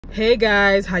Hey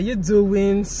guys, how you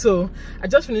doing? So I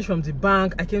just finished from the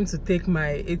bank. I came to take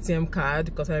my ATM card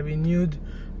because I renewed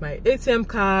my ATM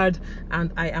card,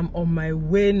 and I am on my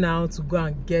way now to go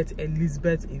and get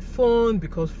Elizabeth a phone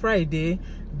because Friday,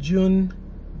 June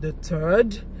the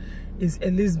 3rd is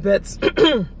Elizabeth's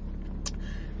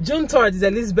June 3rd is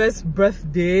Elizabeth's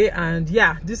birthday, and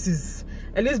yeah, this is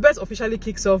Elizabeth officially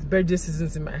kicks off birthday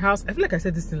seasons in my house. I feel like I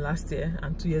said this in last year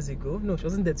and 2 years ago. No, she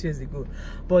wasn't there 2 years ago.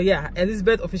 But yeah,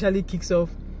 Elizabeth officially kicks off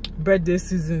birthday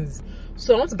seasons.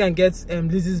 So I want to go and get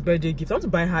Lizzy's birthday gift. I want to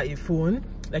buy her a phone,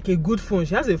 like a good phone.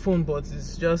 She has a phone, but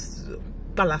it's just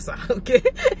Palasa, okay?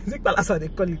 Is it Palasa they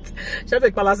call it? She has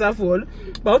a Palasa phone,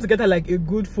 but I want to get her like a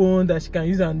good phone that she can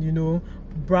use and, you know,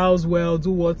 browse well, do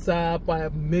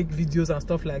WhatsApp, make videos and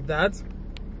stuff like that.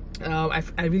 I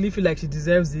really feel like she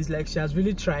deserves this. Like, she has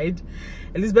really tried.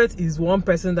 Elizabeth is one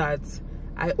person that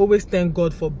I always thank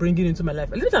God for bringing into my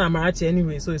life. Elizabeth and Amarachi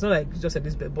anyway, so it's not like just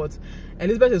Elizabeth, but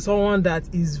Elizabeth is someone that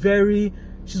is very,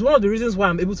 she's one of the reasons why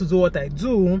I'm able to do what I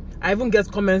do. I even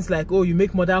get comments like, oh, you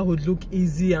make motherhood look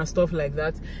easy and stuff like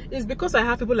that. It's because I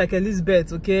have people like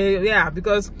Elizabeth, okay? Yeah,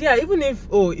 because, yeah, even if,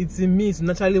 oh, it's in me to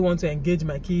naturally want to engage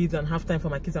my kids and have time for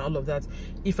my kids and all of that,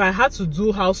 if I had to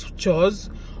do house chores,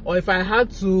 or if I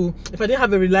didn't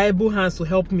have a reliable hands to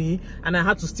help me, and I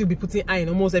had to still be putting eye in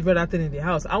almost every other thing in the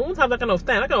house, I won't have that kind of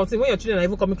time. That kind of thing, when your children are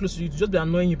even coming close to you, to just be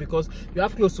annoying you because you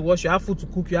have clothes to wash, you have food to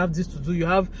cook, you have this to do, you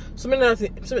have so many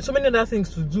other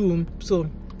things to do. So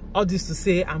all this to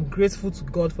say, I'm grateful to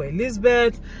God for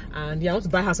Elizabeth, and yeah, I want to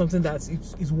buy her something that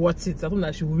is worth it, something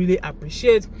that she will really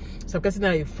appreciate. So I'm getting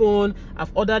her a phone.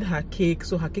 I've ordered her cake,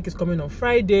 so her cake is coming on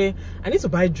Friday. I need to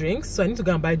buy drinks, so I need to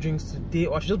go and buy drinks today,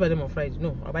 or I should just buy them on Friday.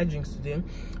 No, I'll buy drinks today.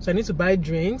 So I need to buy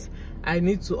drinks. I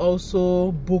need to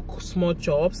also book small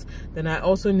chops. Then I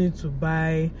also need to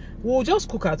buy, we'll just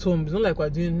cook at home. It's not like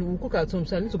we'll cook at home.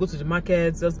 So I need to go to the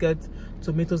market, just get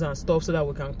tomatoes and stuff so that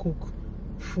we can cook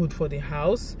food for the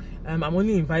house. I'm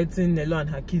only inviting Nello and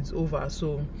her kids over,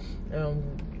 so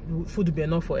food will be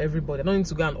enough for everybody. I don't need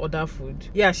to go and order food.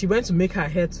 Yeah, she went to make her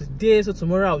hair today, so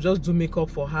tomorrow I'll just do makeup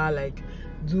for her, like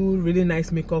do really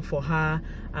nice makeup for her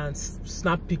and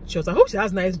snap pictures. I hope she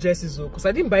has nice dresses though, because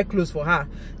I didn't buy clothes for her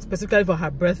specifically for her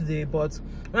birthday, but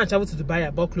when I traveled to Dubai I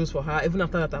bought clothes for her. Even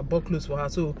after that I bought clothes for her,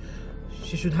 so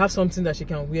she should have something that she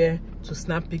can wear to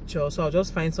snap pictures. So I'll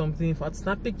just find something for her to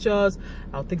snap pictures.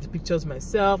 I'll take the pictures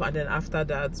myself, and then after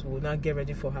that we'll now get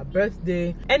ready for her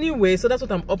birthday. Anyway, so that's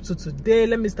what I'm up to today.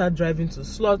 Let me start driving to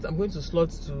Slots. I'm going to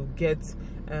Slots to get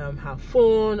her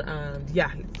phone, and yeah,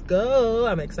 let's go.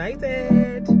 I'm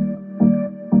excited.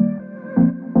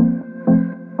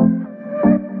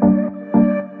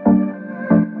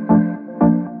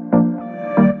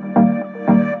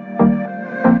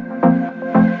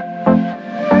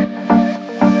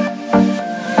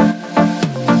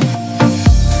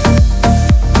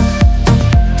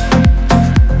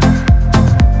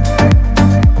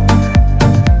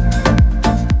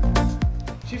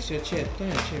 Your chair, turn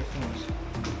your chair first.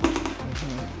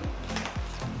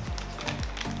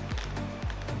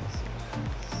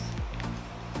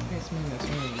 Yes, man, that's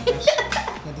me.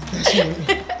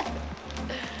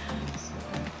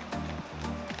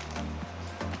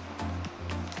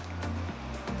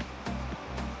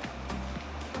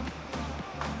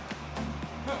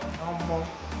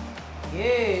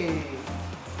 Yay!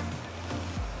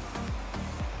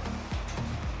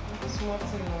 This small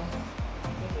thing now.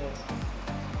 Look at that.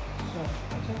 I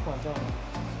check one down.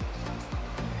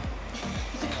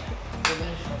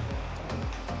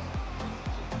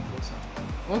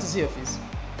 I want to see your face.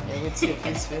 Yeah, wait to see your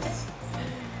face first.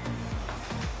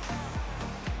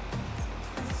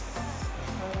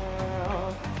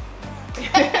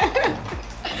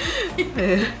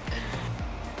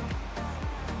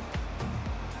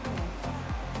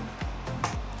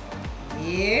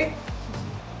 Yeah.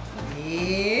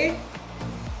 Yeah.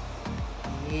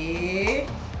 Yeah.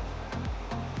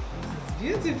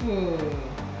 Beautiful.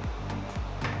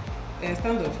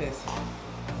 Stand up first.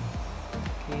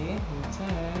 Okay,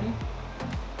 turn.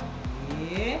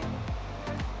 Yeah.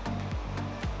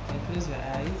 And close your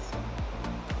eyes.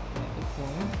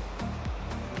 Open.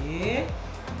 Yeah.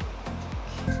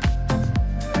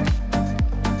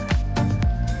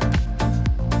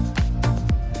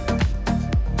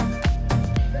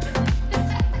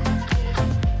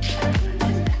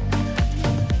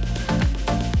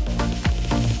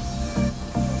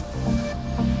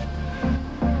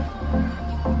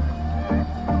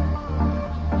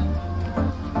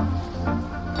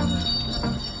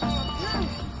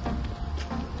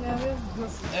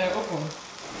 Open.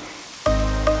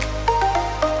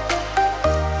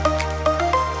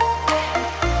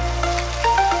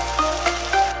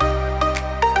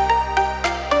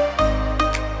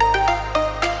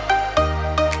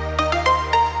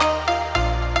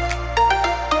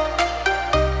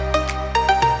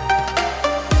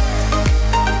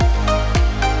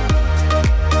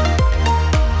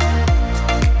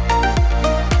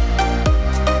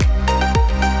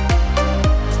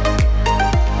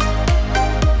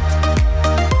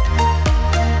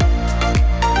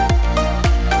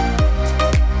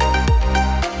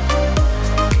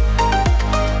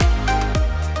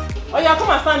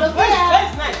 and stand. Where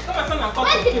is nice? Come and stand and cut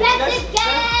the cake. Happy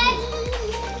Birthday.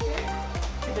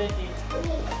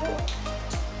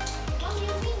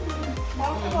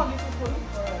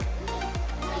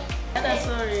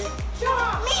 Sorry.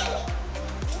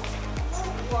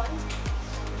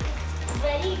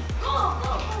 Ready? Go!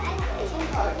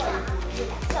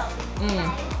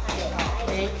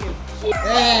 Thank you.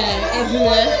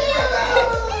 Everywhere.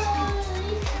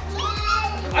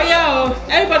 Oh yeah,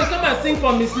 everybody come and sing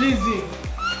for Miss Lizzy.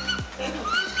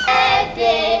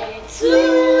 Birthday to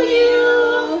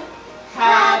you.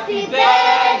 Happy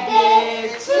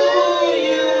birthday to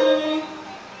you.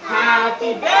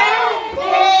 Happy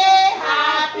birthday,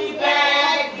 happy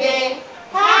birthday,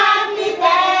 happy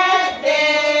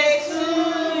birthday to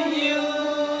you.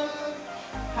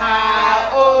 How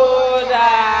old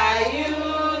are you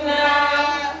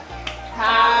now?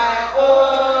 How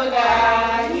old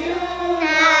are you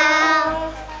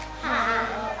Now, how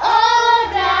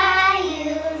old are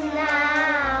you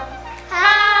now?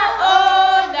 How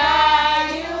old are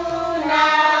you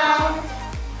now?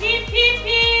 Hip hip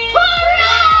hip!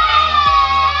 Hooray!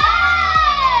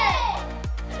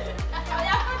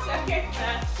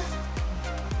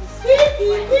 Hip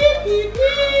hip hip hip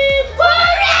hip!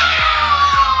 Hooray!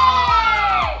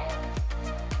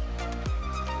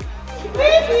 Hip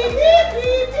hip hip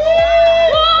hip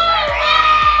hip!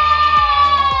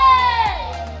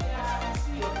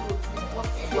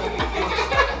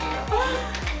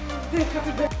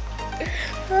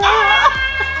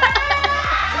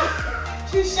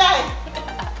 She's shy.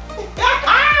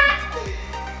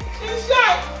 She's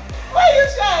shy. Why are you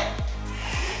shy?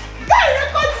 Guy,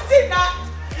 record it now.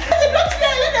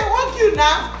 Don't let them walk you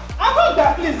now. I'm not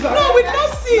that, please. No, we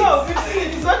don't see it. No, we see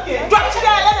it. It's okay. Don't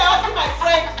let them walk you, my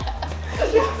friend.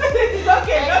 It's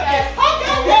okay. Okay,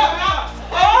 now.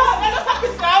 Oh, let us have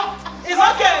this now. It's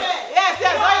okay. Yes.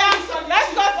 Oh, yeah. Let's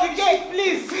cut the cake,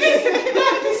 please. Please,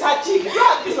 don't kiss her cheek.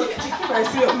 Don't kiss her cheek. I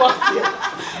see your mouth here.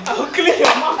 I will clean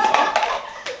your mouth up.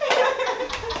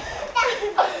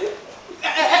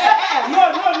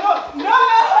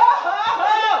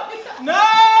 No.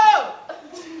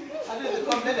 I don't know,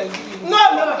 come, let them give you. No.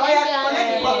 Oh, yeah, let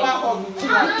the papa hug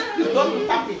you. Don't be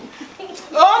happy.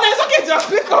 Oh, no, it's okay. Just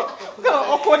pick up. What kind of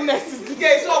awkwardness is this?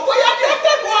 Okay, so you are the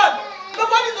awkward one.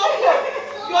 Nobody's awkward.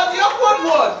 You are the awkward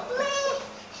one.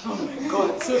 Oh my God,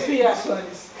 Sophia. This one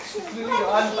is feeling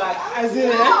your hand back. As in,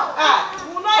 We'll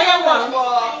not have one for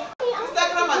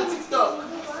Instagram and TikTok.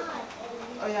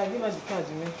 Oh yeah, give us the card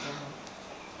you made for her.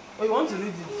 Oh, you want to read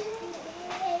it?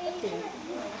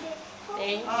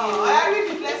 Thank Oh, I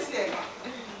read it. Let's see.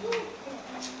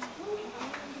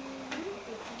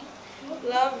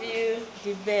 Love you.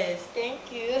 The best.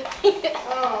 Thank you.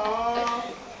 Oh,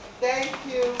 thank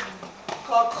you,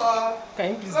 Coco. Can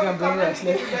you please go and bring us?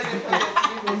 Let's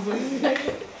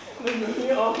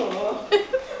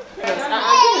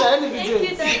Thank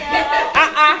you, Dada.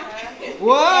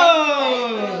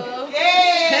 Whoa! Yay!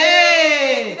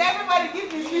 Hey! Did everybody give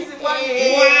this music one?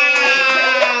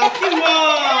 Wow! Come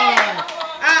on!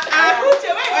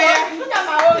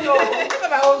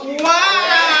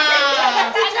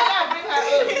 Wow!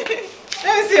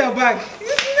 Let me see your bag.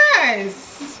 It's nice.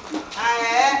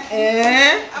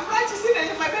 I'm glad to see that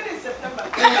my birthday is September.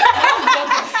 My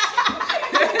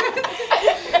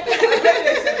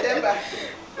birthday is September.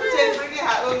 Which is bringing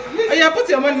her own. Oh, yeah, put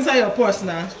your money inside your purse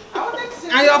now. I wanted to say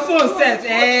And your phone set.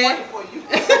 for you.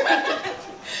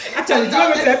 Actually, do you want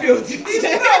me to help you with it? It's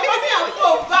not money and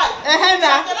phone back.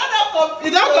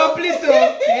 You don't complete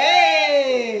though.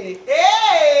 Hey!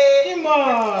 Hey! Come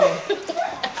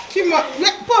on.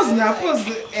 Pause now, pause.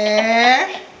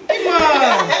 Come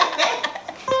on.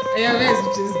 Yeah, where's the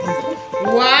cheese gift?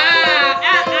 Wow!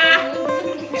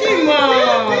 Come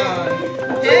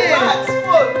on. Hey!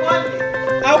 Phone, money.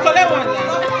 I'll collect one now.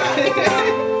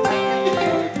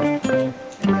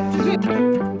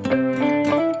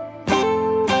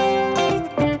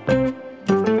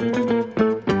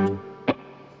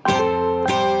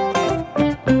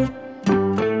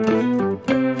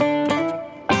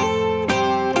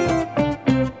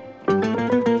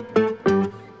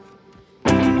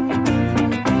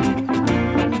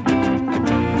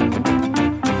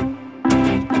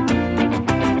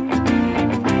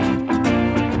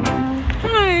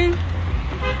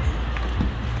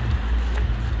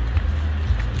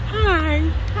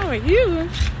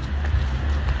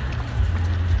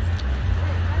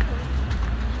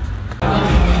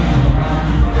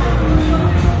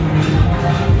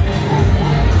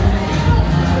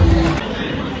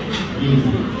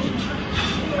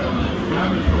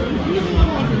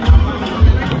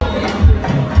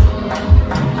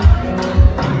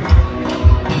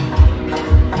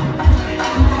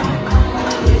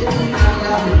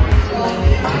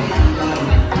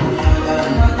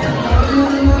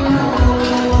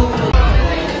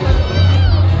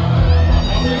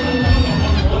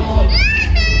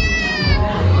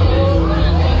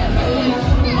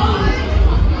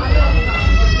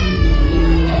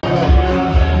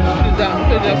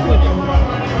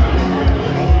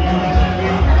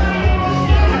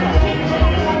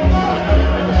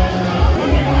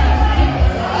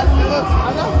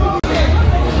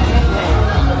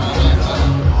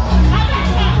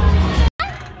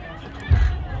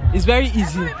 It's very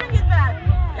easy.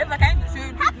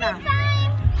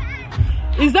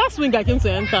 Is that swing I came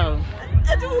to enter?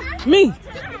 Me? I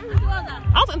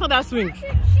want to enter that swing.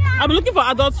 I've been looking for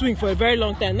adult swing for a very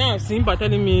long time. Now I've seen by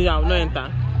telling me I will not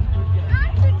enter.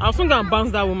 I'll soon go and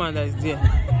bounce that woman that is there.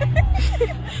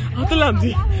 I'll tell her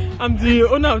I'm the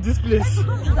owner of this place.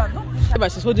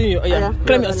 But she's holding you. Oh, yeah.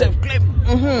 Climb yourself. Climb.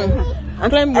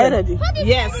 Climb. Are you ready?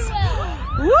 Yes.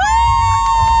 Woo!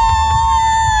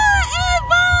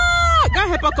 Eva! Go and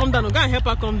help her come down. Go and help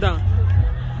her come down.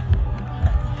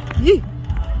 Yeah.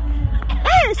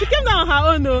 Hey, she came down on her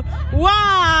own. Oh.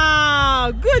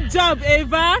 Wow! Good job,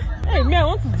 Eva. Hey, me, I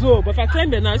want to do, but if I climb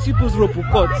there now, she pulls rope will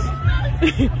cut.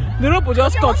 The rope will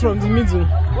just cut from the middle.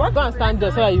 Go and stand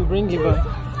there so that you bring Eva.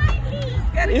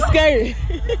 It's scary.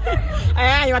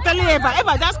 You are telling Eva,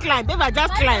 Eva just climb. Eva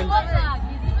just climb.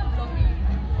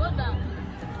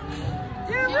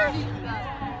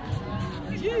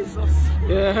 Jesus.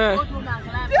 Yeah.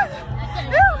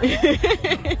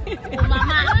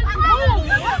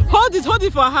 Hold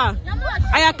it for her.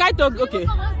 I can't talk. Okay.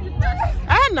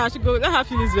 Now she go. Let her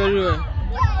feel this very well.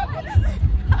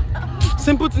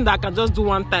 Simple thing that I can just do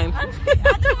one time. Can't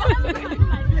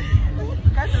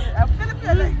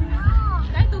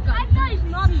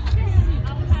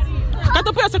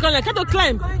put your second leg. Can't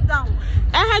climb.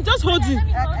 Just hold it. You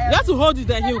have to hold it,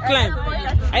 then he will climb.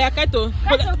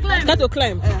 Can't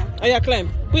climb. Climb.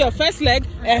 Put your first leg.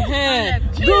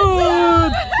 Good.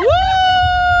 Woo!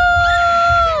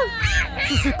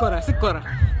 Sit Kaora.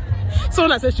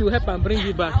 Someone said she will help and bring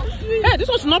you back. Hey, this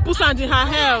one should not put sand in her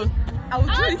hair. I will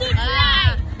do it.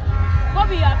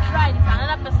 Bobby, you have tried. It's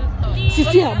another person's thought.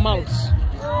 See her mouth.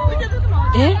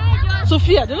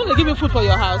 Sophia, they don't give you food for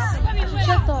your house.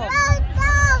 Shut up.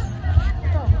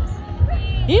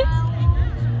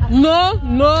 No.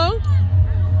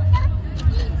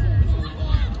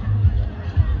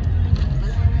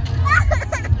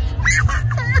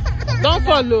 Don't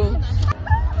follow.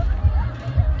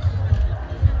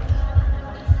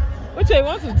 What do you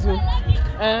want to do?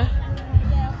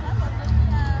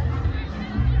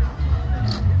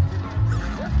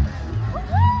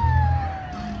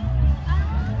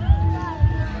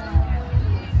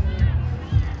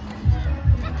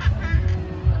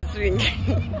 Swing.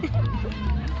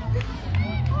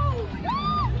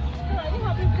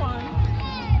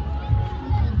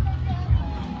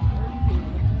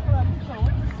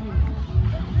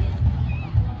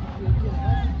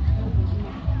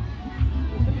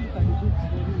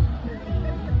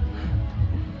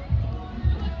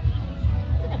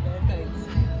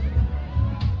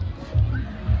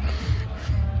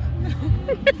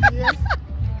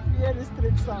 Yeah, the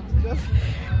straight sound. Just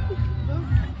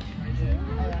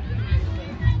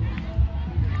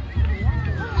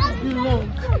it's been long.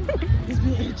 It's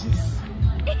been ages.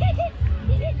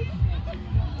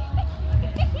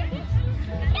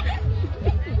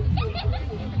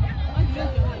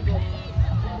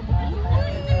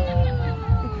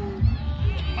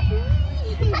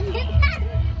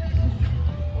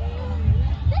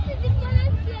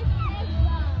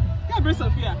 Come bring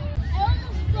Sophia.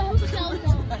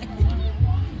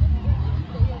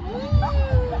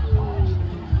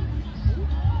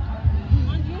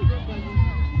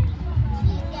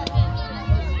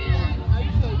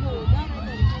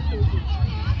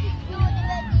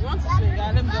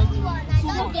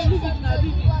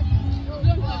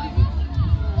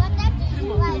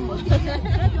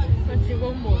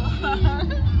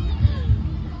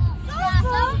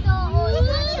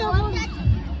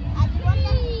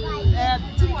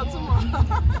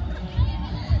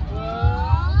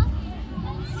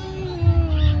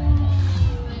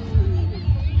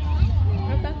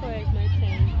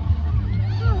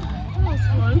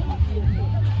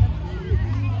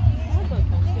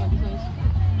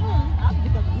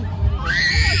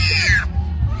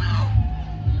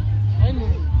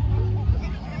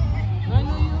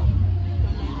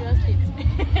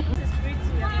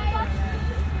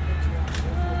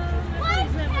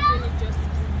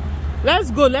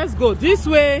 Let's go this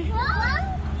way.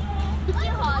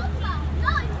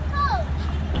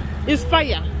 It's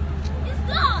fire. It's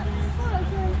not.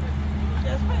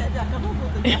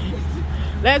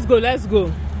 Let's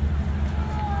go.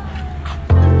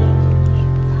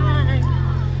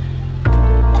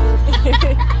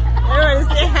 Everybody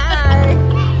say hi.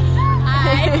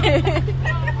 Hi.